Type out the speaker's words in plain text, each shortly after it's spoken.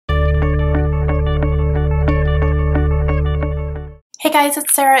guys,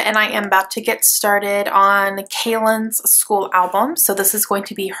 it's Sarah and I am about to get started on Caylan's school album. So this is going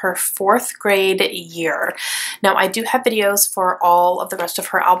to be her 4th grade year. Now I do have videos for all of the rest of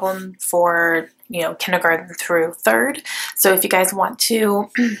her album for, kindergarten through 3rd. So if you guys want to,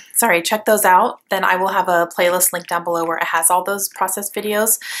 check those out, then I will have a playlist link down below where it has all those process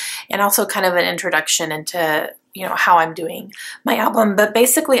videos and also kind of an introduction into, how I'm doing my album. But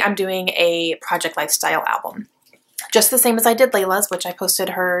basically I'm doing a project lifestyle album. Just the same as I did Layla's, which I posted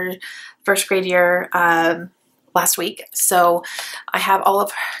her 1st grade year last week. So I have all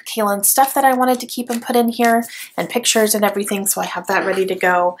of Caylan's stuff that I wanted to keep and put in here and pictures and everything. So I have that ready to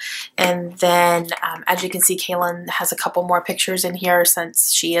go. And then as you can see, Caylan has a couple more pictures in here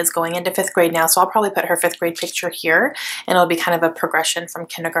since she is going into 5th grade now. So I'll probably put her 5th grade picture here and it'll be kind of a progression from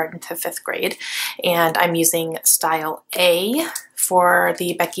kindergarten to 5th grade. And I'm using style A for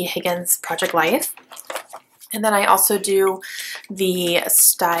the Becky Higgins Project Life. And then I also do the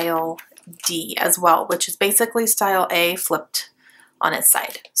style D as well, which is basically style A flipped on its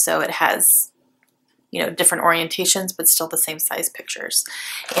side. So it has, different orientations, but still the same size pictures.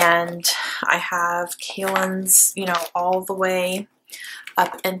 And I have Caylan's, all the way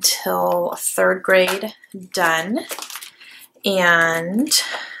up until 3rd grade done. And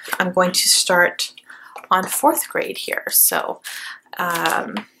I'm going to start on 4th grade here. So,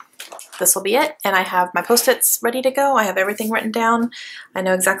 this will be it, and I have my post-its ready to go. I have everything written down. I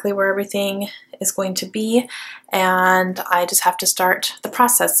know exactly where everything is going to be, and I just have to start the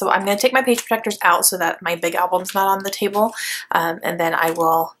process. So I'm going to take my page protectors out so that my big album's not on the table, and then I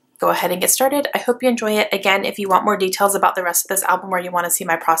will go ahead and get started. I hope you enjoy it. Again, if you want more details about the rest of this album or you want to see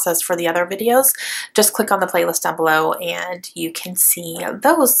my process for the other videos, just click on the playlist down below and you can see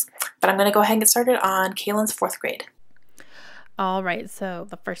those. But I'm going to go ahead and get started on Caylan's 4th grade. All right, so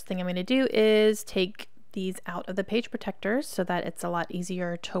the first thing I'm going to do is take these out of the page protectors so that it's a lot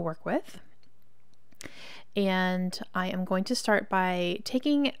easier to work with. And I am going to start by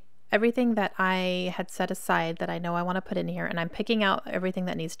taking everything that I had set aside that I know I want to put in here, and I'm picking out everything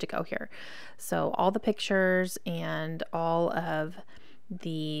that needs to go here. So all the pictures and all of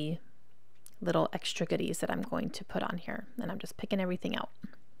the little extra goodies that I'm going to put on here, and I'm just picking everything out.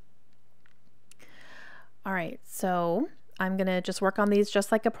 All right, so I'm going to just work on these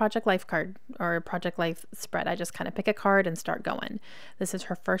just like a Project Life card or a Project Life spread. I just kind of pick a card and start going. This is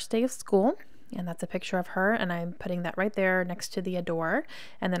her first day of school, and that's a picture of her, and I'm putting that right there next to the Adore.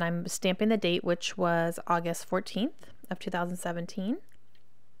 And then I'm stamping the date, which was August 14th of 2017.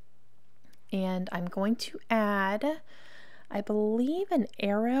 And I'm going to add, I believe, an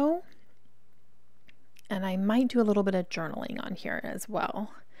arrow, and I might do a little bit of journaling on here as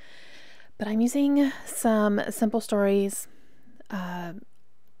well. But I'm using some Simple Stories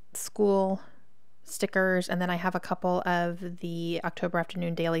school stickers, and then I have a couple of the October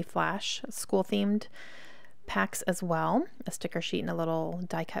Afternoon Daily Flash school themed packs as well, a sticker sheet and a little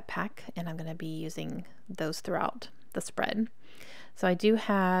die cut pack, and I'm going to be using those throughout the spread. So I do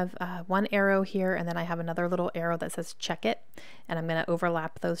have one arrow here, and then I have another little arrow that says check it, and I'm going to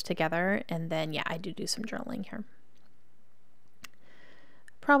overlap those together, and then yeah, I do some journaling here.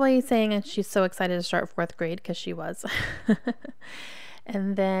 Probably saying she's so excited to start 4th grade because she was.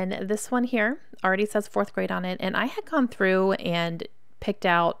 And then this one here already says 4th grade on it, and I had gone through and picked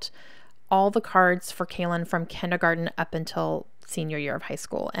out all the cards for Caylan from kindergarten up until senior year of high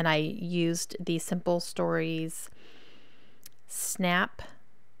school, and I used the Simple Stories Snap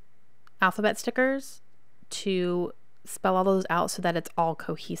alphabet stickers to spell all those out so that it's all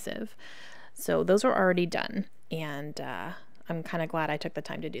cohesive. So those are already done, and I'm kind of glad I took the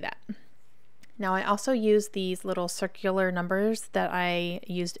time to do that. Now I also use these little circular numbers that I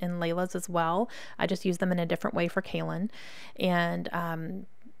used in Layla's as well. I just use them in a different way for Caylan, and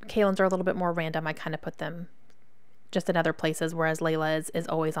Caylan's are a little bit more random. I kind of put them just in other places, whereas Layla's is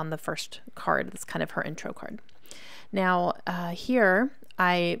always on the first card. It's kind of her intro card. Now here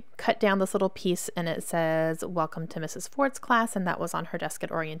I cut down this little piece, and it says welcome to Mrs. Ford's class, and that was on her desk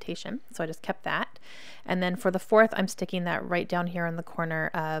at orientation, so I just kept that. And then for the 4th, I'm sticking that right down here in the corner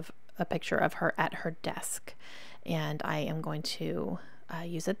of a picture of her at her desk, and I am going to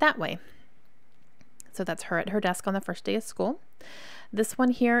use it that way. So that's her at her desk on the first day of school. This one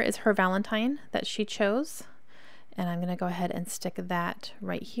here is her Valentine that she chose, and I'm going to go ahead and stick that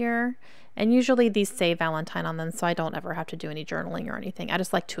right here. And usually these say Valentine on them, so I don't ever have to do any journaling or anything. I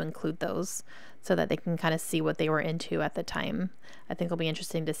just like to include those so that they can kind of see what they were into at the time. I think it'll be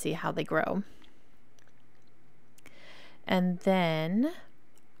interesting to see how they grow. And then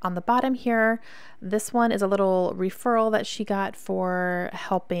on the bottom here, this one is a little referral that she got for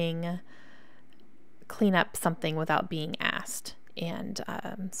helping clean up something without being asked. And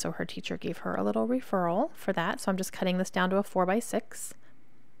so her teacher gave her a little referral for that. So I'm just cutting this down to a 4x6,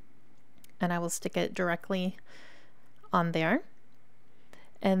 and I will stick it directly on there.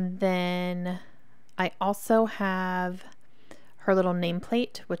 And then I also have her little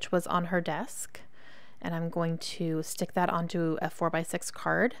nameplate, which was on her desk, and I'm going to stick that onto a 4x6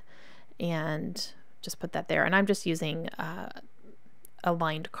 card and just put that there. And I'm just using a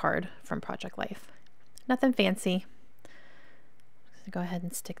lined card from Project Life. Nothing fancy. So go ahead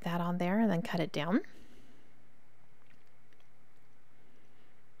and stick that on there and then cut it down.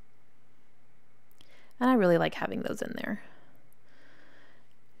 And I really like having those in there.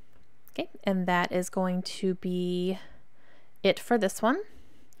 Okay, and that is going to be it for this one.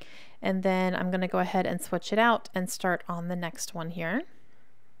 And then I'm going to go ahead and switch it out and start on the next one here.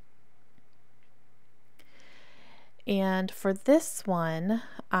 And for this one,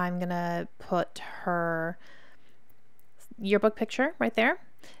 I'm going to put her yearbook picture right there.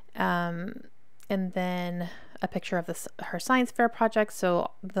 And then a picture of her science fair project.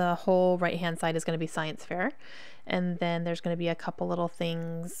 So the whole right-hand side is going to be science fair. And then there's going to be a couple little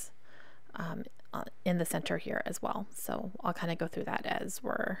things in the center here as well. So I'll kind of go through that as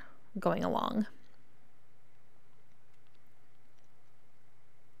we're going along.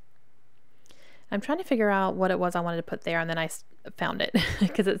 I'm trying to figure out what it was I wanted to put there, and then I found it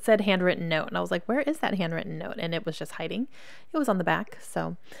because it said handwritten note, and I was like, where is that handwritten note? And it was just hiding. It was on the back.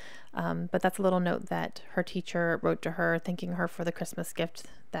 So but that's a little note that her teacher wrote to her, thanking her for the Christmas gift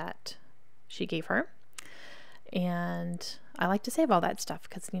that she gave her. And I like to save all that stuff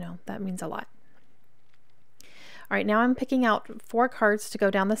because, you know, that means a lot. All right, now I'm picking out 4 cards to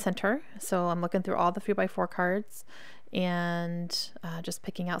go down the center. So I'm looking through all the 3x4 cards and just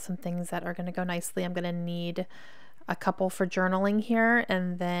picking out some things that are going to go nicely. I'm going to need a couple for journaling here,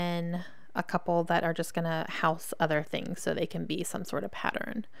 and then a couple that are just going to house other things so they can be some sort of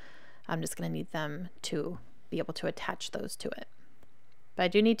pattern. I'm just going to need them to be able to attach those to it. But I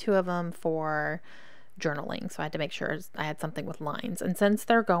do need 2 of them for journaling, so I had to make sure I had something with lines. And since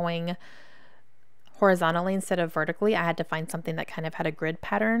they're going horizontally instead of vertically, I had to find something that kind of had a grid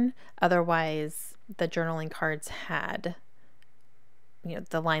pattern. Otherwise, the journaling cards had, you know,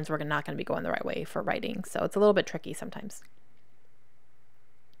 the lines were not going to be going the right way for writing. So it's a little bit tricky sometimes.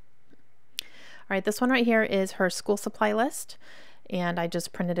 All right, this one right here is her school supply list, and I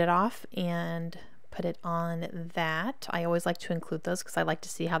just printed it off and put it on that. I always like to include those because I like to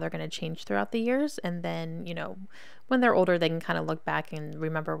see how they're going to change throughout the years. And then, you know, when they're older, they can kind of look back and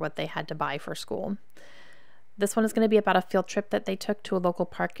remember what they had to buy for school. This one is going to be about a field trip that they took to a local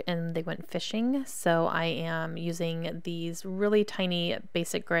park and they went fishing. So I am using these really tiny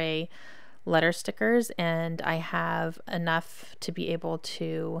basic gray letter stickers, and I have enough to be able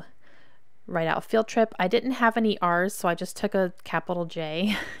to write out field trip. I didn't have any R's, so I just took a capital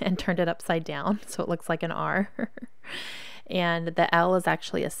J and turned it upside down so it looks like an R. And the L is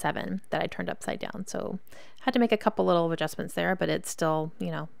actually a 7 that I turned upside down. So I had to make a couple little adjustments there, but it still, you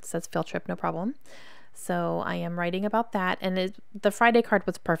know, says field trip, no problem. So I am writing about that. And the Friday card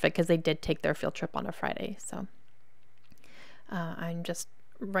was perfect because they did take their field trip on a Friday. So I'm just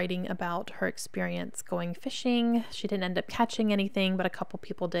writing about her experience going fishing. She didn't end up catching anything, but a couple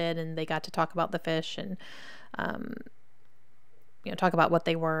people did, and they got to talk about the fish and you know, talk about what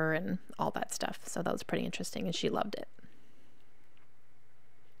they were and all that stuff. So that was pretty interesting, and she loved it.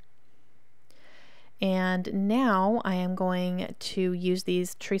 And now I am going to use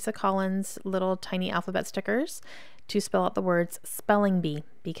these Teresa Collins little tiny alphabet stickers to spell out the words spelling bee,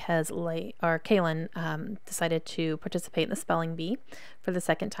 because Caylan decided to participate in the spelling bee for the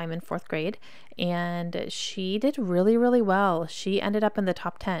 2nd time in 4th grade, and she did really, really well. She ended up in the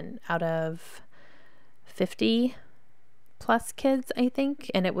top 10 out of 50 plus kids, I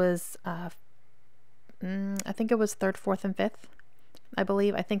think, and it was I think it was 3rd, 4th, and 5th. I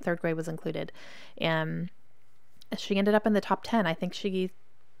believe. I think 3rd grade was included. And she ended up in the top 10. I think she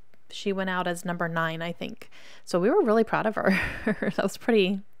went out as number 9, I think. So we were really proud of her. That was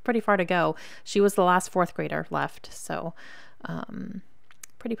pretty far to go. She was the last 4th grader left. So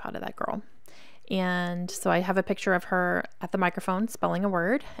pretty proud of that girl. And so I have a picture of her at the microphone spelling a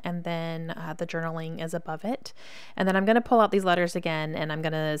word, and then the journaling is above it. And then I'm going to pull out these letters again, and I'm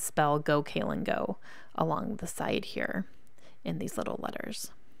going to spell Go Caylan Go along the side here in these little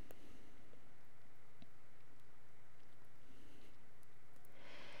letters.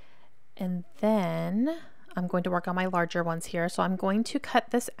 And then I'm going to work on my larger ones here. So I'm going to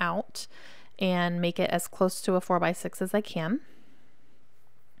cut this out and make it as close to a 4x6 as I can.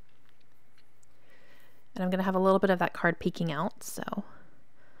 And I'm going to have a little bit of that card peeking out, so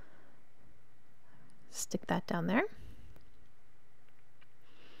stick that down there.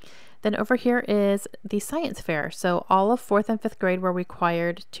 Then over here is the science fair. So all of 4th and 5th grade were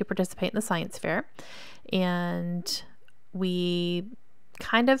required to participate in the science fair. And we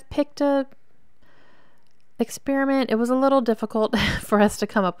kind of picked a experiment. It was a little difficult for us to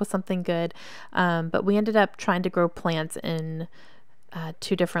come up with something good, but we ended up trying to grow plants in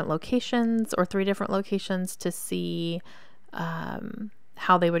 2 different locations or 3 different locations to see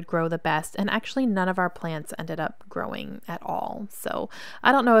how they would grow the best. And actually none of our plants ended up growing at all. So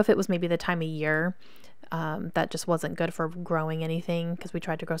I don't know if it was maybe the time of year that just wasn't good for growing anything, because we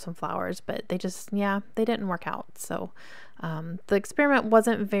tried to grow some flowers, but they just, they didn't work out. So the experiment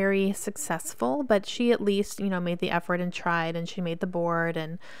wasn't very successful, but she at least, made the effort and tried, and she made the board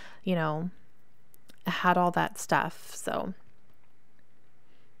and, had all that stuff. So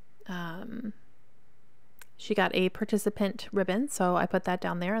she got a participant ribbon, so I put that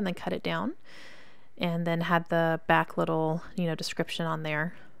down there and then cut it down, and then had the back little, description on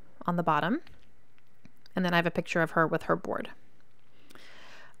there on the bottom. And then I have a picture of her with her board.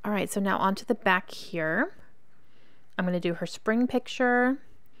 All right, so now onto the back here. I'm going to do her spring picture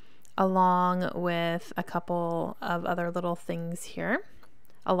along with a couple of other little things here.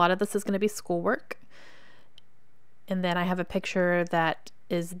 A lot of this is going to be schoolwork. And then I have a picture that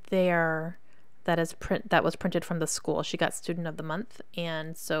is there that was printed from the school. She got Student of the Month,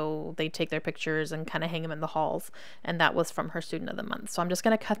 and so they take their pictures and kind of hang them in the halls, and that was from her Student of the Month. So I'm just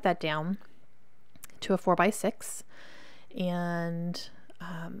going to cut that down to a 4x6, and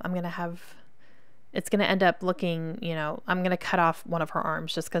I'm going to have, it's going to end up looking, I'm going to cut off one of her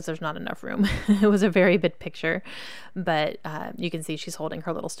arms just because there's not enough room. It was a very big picture, but you can see she's holding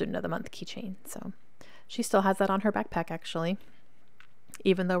her little Student of the Month keychain. So she still has that on her backpack, actually,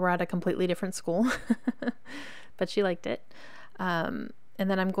 even though we're at a completely different school, but she liked it. And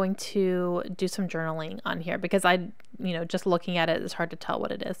then I'm going to do some journaling on here because just looking at it, it's hard to tell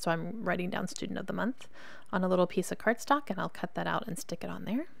what it is. So I'm writing down Student of the Month on a little piece of cardstock, and I'll cut that out and stick it on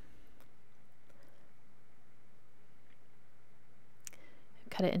there.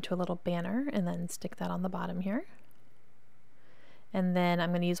 Cut it into a little banner and then stick that on the bottom here. And then I'm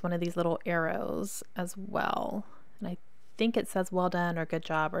going to use one of these little arrows as well. And I think it says well done or good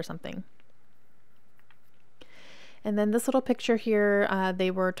job or something. And then this little picture here,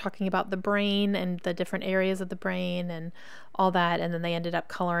 they were talking about the brain and the different areas of the brain and all that. And then they ended up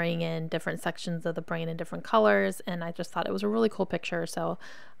coloring in different sections of the brain in different colors. And I just thought it was a really cool picture. So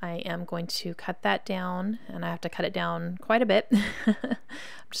I am going to cut that down, and I have to cut it down quite a bit. I'm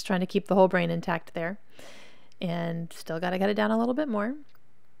just trying to keep the whole brain intact there, and still got to cut it down a little bit more,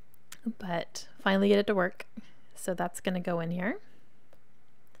 but finally get it to work. So that's going to go in here.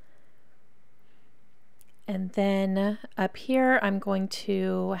 And then up here, I'm going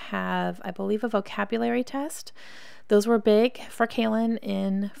to have, I believe, a vocabulary test. Those were big for Caylan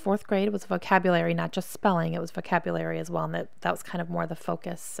in 4th grade. It was vocabulary, not just spelling. It was vocabulary as well, and that was kind of more the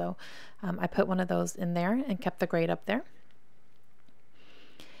focus. So I put one of those in there and kept the grade up there.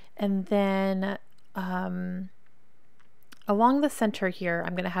 And then along the center here,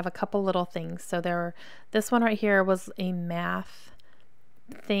 I'm going to have a couple little things. So this one right here was a math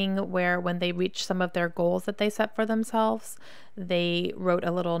thing where when they reached some of their goals that they set for themselves, they wrote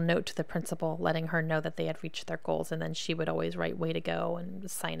a little note to the principal letting her know that they had reached their goals, and then she would always write way to go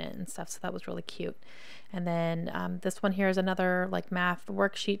and sign it and stuff. So that was really cute. And then this one here is another like math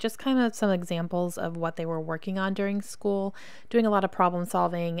worksheet, just kind of some examples of what they were working on during school. Doing a lot of problem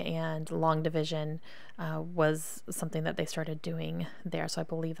solving, and long division was something that they started doing there. So I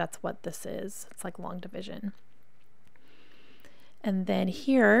believe that's what this is. It's like long division. And then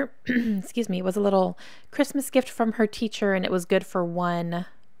here, excuse me, was a little Christmas gift from her teacher, and it was good for one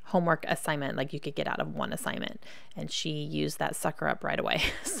homework assignment. Like you could get out of one assignment, and she used that sucker up right away.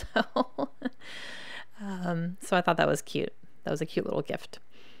 So I thought that was cute. That was a cute little gift.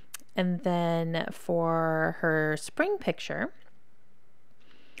 And then for her spring picture,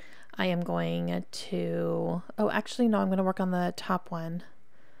 I am going to, actually, no, I'm going to work on the top one.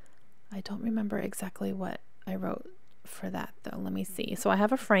 I don't remember exactly what I wrote for that though. Let me see. So I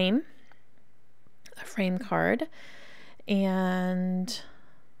have a frame card, and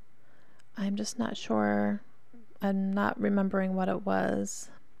I'm just not sure. I'm not remembering what it was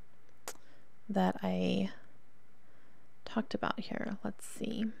that I talked about here. Let's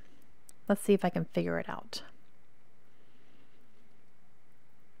see if I can figure it out.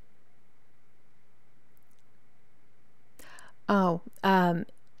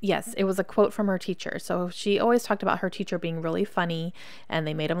 Yes, it was a quote from her teacher. So she always talked about her teacher being really funny, and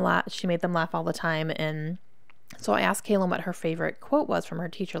they made him laugh. She made them laugh all the time, and So I asked Caylan what her favorite quote was from her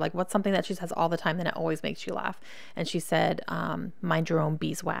teacher, like what's something that she says all the time and it always makes you laugh. And she said, mind your own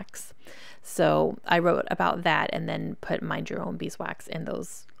beeswax. So I wrote about that and then put mind your own beeswax in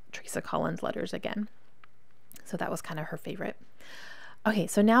those Teresa Collins letters again. So that was kind of her favorite. Okay,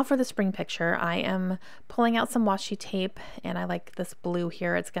 so now for the spring picture, I am pulling out some washi tape, and I like this blue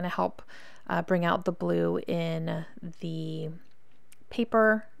here. It's going to help bring out the blue in the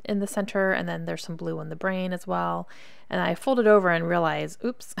paper in the center, and then there's some blue in the brain as well. And I fold it over and realize,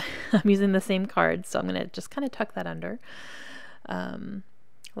 oops, I'm using the same card, so I'm going to just kind of tuck that under.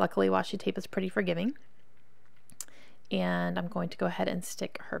 Luckily, washi tape is pretty forgiving. And I'm going to go ahead and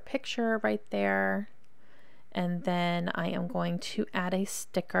stick her picture right there. And then I am going to add a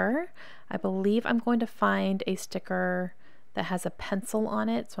sticker. I believe I'm going to find a sticker that has a pencil on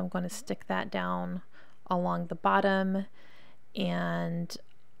it. So I'm going to stick that down along the bottom. And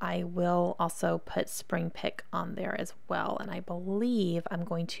I will also put Spring Pick on there as well. And I believe I'm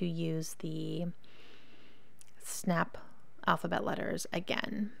going to use the snap alphabet letters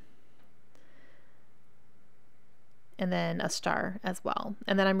again. And then a star as well.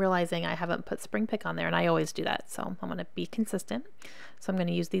 And then I'm realizing I haven't put Spring Pick on there, and I always do that, so I'm going to be consistent. So I'm going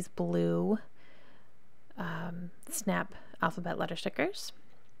to use these blue snap alphabet letter stickers,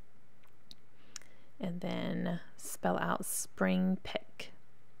 and then spell out Spring Pick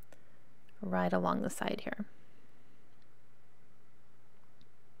right along the side here.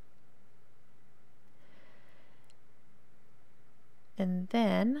 And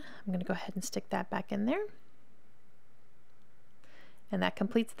then I'm going to go ahead and stick that back in there. And that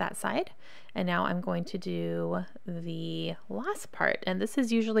completes that side. And now I'm going to do the last part. And this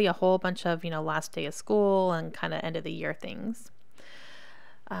is usually a whole bunch of, last day of school and kind of end of the year things.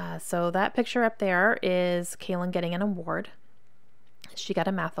 So that picture up there is Caylan getting an award. She got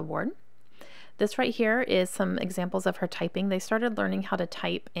a math award. This right here is some examples of her typing. They started learning how to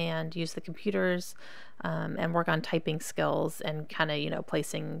type and use the computers and work on typing skills and kind of,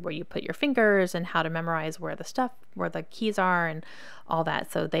 placing where you put your fingers and how to memorize where the keys are and all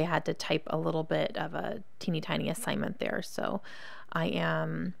that. So they had to type a little bit of a teeny tiny assignment there. So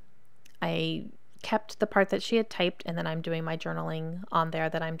I kept the part that she had typed, and then I'm doing my journaling on there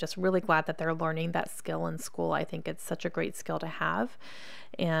that I'm just really glad that they're learning that skill in school. I think it's such a great skill to have,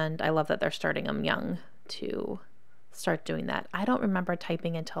 and I love that they're starting them young to start doing that. I don't remember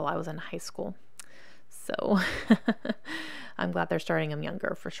typing until I was in high school, so I'm glad they're starting them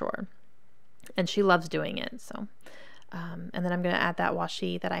younger for sure. And she loves doing it. So, and then I'm going to add that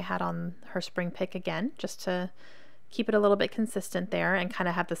washi that I had on her Spring Pick again, just to keep it a little bit consistent there and kind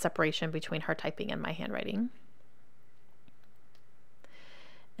of have the separation between her typing and my handwriting.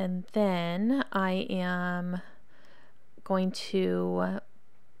 And then I am going to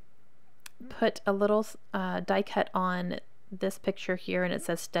put a little die cut on this picture here, and it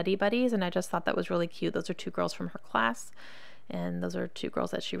says Study Buddies, and I just thought that was really cute. Those are two girls from her class, and those are two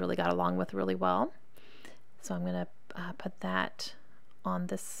girls that she really got along with really well. So I'm going to put that on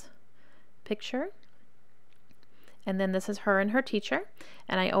this picture. And then this is her and her teacher.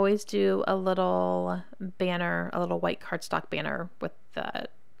 And I always do a little banner, a little white cardstock banner with the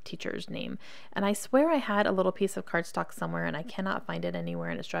teacher's name. And I swear I had a little piece of cardstock somewhere and I cannot find it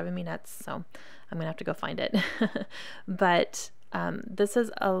anywhere and it's driving me nuts. So I'm going to have to go find it. But this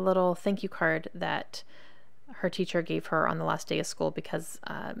is a little thank you card that her teacher gave her on the last day of school because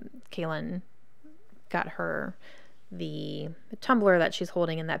Caylan got her the tumbler that she's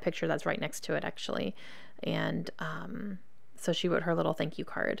holding in that picture that's right next to it actually. And so she wrote her little thank you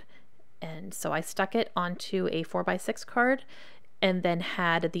card. And so I stuck it onto a 4x6 card and then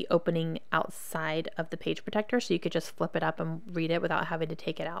had the opening outside of the page protector so you could just flip it up and read it without having to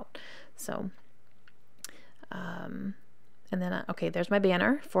take it out. So, and then, okay, there's my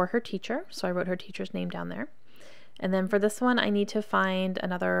banner for her teacher. So I wrote her teacher's name down there. And then for this one, I need to find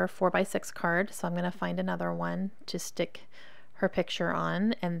another 4x6 card. So I'm going to find another one to stick her picture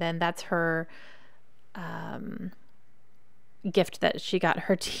on. And then that's her gift that she got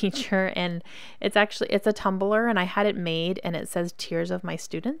her teacher. And it's a tumbler, and I had it made, and it says Tears of My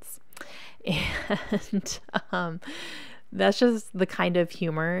Students. And that's just the kind of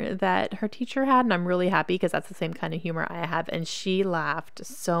humor that her teacher had, and I'm really happy because that's the same kind of humor I have. And she laughed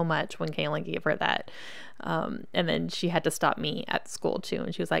so much when Caylan gave her that. And then she had to stop me at school too,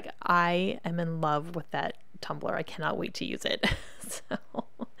 and she was like, I am in love with that tumbler. I cannot wait to use it. So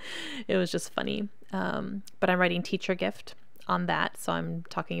it was just funny. But I'm writing teacher gift on that, so I'm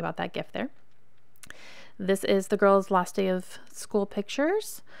talking about that gift there. This is the girls' last day of school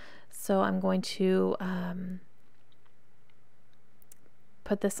pictures. So I'm going to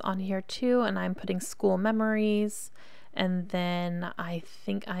put this on here too, and I'm putting school memories. And then I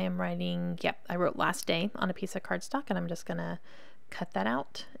think I am writing, yep, I wrote last day on a piece of cardstock, and I'm just gonna cut that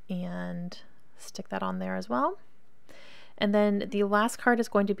out and stick that on there as well. And then the last card is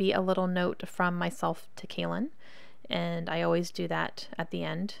going to be a little note from myself to Caylan. And I always do that at the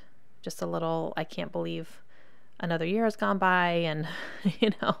end. Just a little, I can't believe another year has gone by, and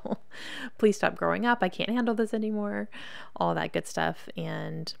please stop growing up. I can't handle this anymore. All that good stuff.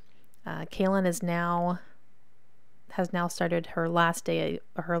 And Caylan has now started her last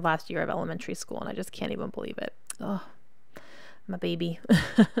year of elementary school, and I just can't even believe it. Oh, my baby.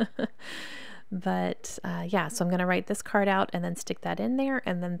 But yeah, so I'm going to write this card out and then stick that in there,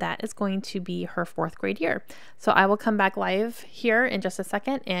 and then that is going to be her 4th grade year. So I will come back live here in just a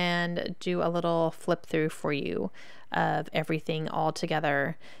second and do a little flip through for you of everything all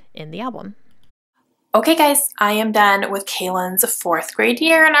together in the album. Okay guys, I am done with Caylan's 4th grade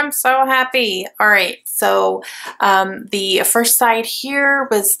year, and I'm so happy. All right, so the first side here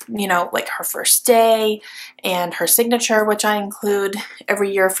was, like her first day and her signature, which I include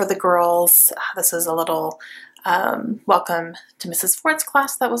every year for the girls. This is a little welcome to Mrs. Ford's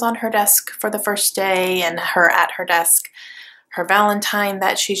class that was on her desk for the first day, and her at her desk. Her Valentine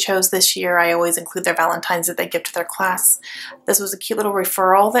that she chose this year. I always include their Valentines that they give to their class. This was a cute little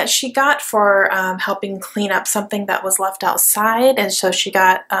referral that she got for helping clean up something that was left outside, and so she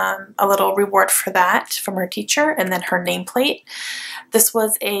got a little reward for that from her teacher, and then her nameplate. This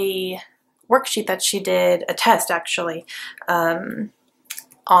was a worksheet that she did, a test actually, on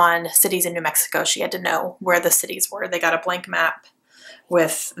cities in New Mexico. She had to know where the cities were. They got a blank map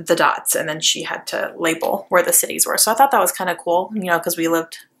with the dots, and then she had to label where the cities were. So I thought that was kind of cool, because we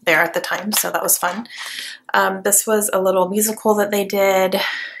lived there at the time, so that was fun. This was a little musical that they did.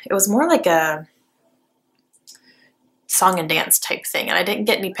 It was more like a song and dance type thing, and I didn't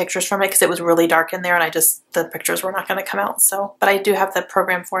get any pictures from it because it was really dark in there, and the pictures were not going to come out. So, but I do have the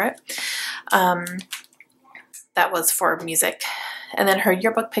program for it. That was for music. And then her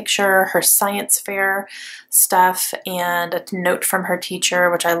yearbook picture, her science fair stuff, and a note from her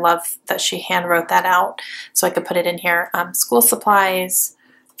teacher, which I love that she hand wrote that out so I could put it in here. School supplies,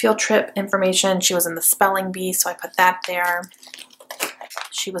 field trip information. She was in the spelling bee, so I put that there.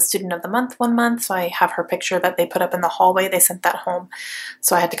 She was student of the month 1 month, so I have her picture that they put up in the hallway. They sent that home,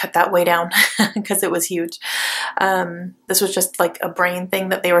 so I had to cut that way down because it was huge. This was just like a brain thing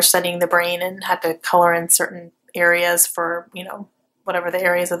that they were studying the brain and had to color in certain areas for, whatever the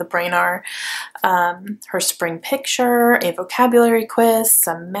areas of the brain are. Her spring picture, a vocabulary quiz,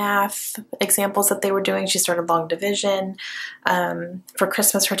 some math examples that they were doing. She started long division. For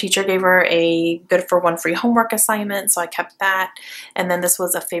Christmas, her teacher gave her a good for one free homework assignment, so I kept that. And then this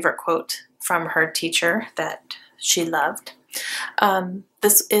was a favorite quote from her teacher that she loved.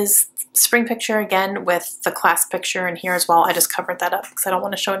 This is spring picture again with the class picture in here as well. I just covered that up because I don't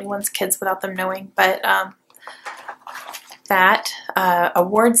want to show anyone's kids without them knowing, but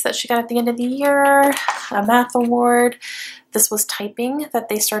awards that she got at the end of the year, a math award. This was typing that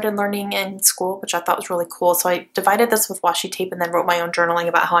they started learning in school, which I thought was really cool. So I divided this with washi tape and then wrote my own journaling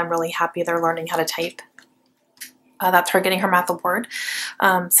about how I'm really happy they're learning how to type. That's her getting her math award.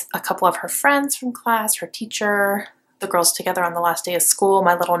 A couple of her friends from class, her teacher, the girls together on the last day of school,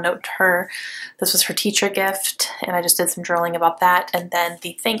 my little note to her. This was her teacher gift, and I just did some journaling about that. And then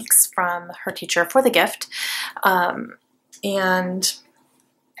the thanks from her teacher for the gift. And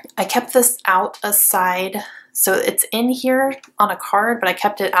I kept this out aside, so it's in here on a card, but I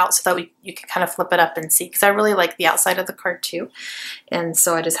kept it out so that you can kind of flip it up and see, because I really like the outside of the card too, and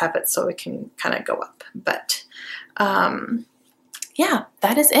so I just have it so it can kind of go up. But yeah,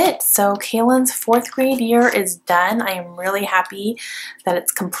 that is it. So Caylan's 4th grade year is done. I am really happy that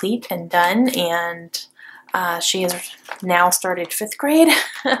it's complete and done, and she has now started 5th grade,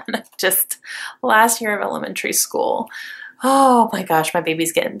 just last year of elementary school. Oh my gosh, my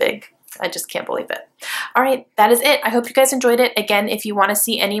baby's getting big. I just can't believe it. All right, that is it. I hope you guys enjoyed it. Again, if you want to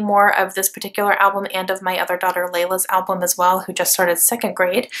see any more of this particular album and of my other daughter Layla's album as well, who just started 2nd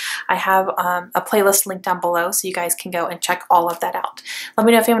grade, I have a playlist linked down below so you guys can go and check all of that out. Let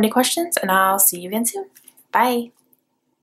me know if you have any questions, and I'll see you again soon. Bye.